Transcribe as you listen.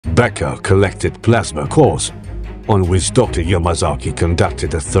Becker collected plasma cores, on which Dr. Yamazaki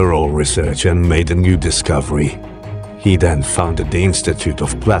conducted a thorough research and made a new discovery. He then founded the Institute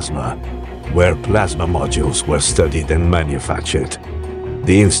of Plasma, where plasma modules were studied and manufactured.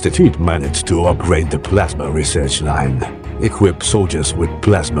 The institute managed to upgrade the plasma research line, equip soldiers with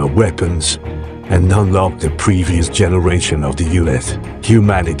plasma weapons, and unlock the previous generation of the unit.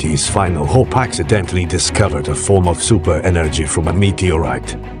 Humanity's final hope accidentally discovered a form of super energy from a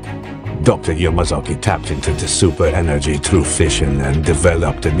meteorite. Dr. Yamazaki tapped into the super energy through fission and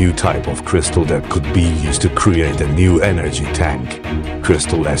developed a new type of crystal that could be used to create a new energy tank,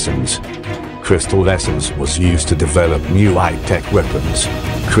 Crystal Essence. Crystal Essence was used to develop new high-tech weapons,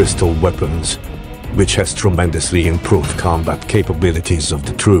 Crystal Weapons, which has tremendously improved combat capabilities of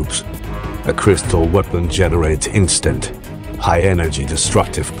the troops. A crystal weapon generates instant, high-energy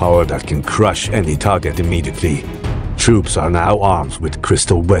destructive power that can crush any target immediately. Troops are now armed with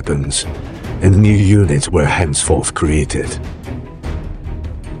crystal weapons, and new units were henceforth created.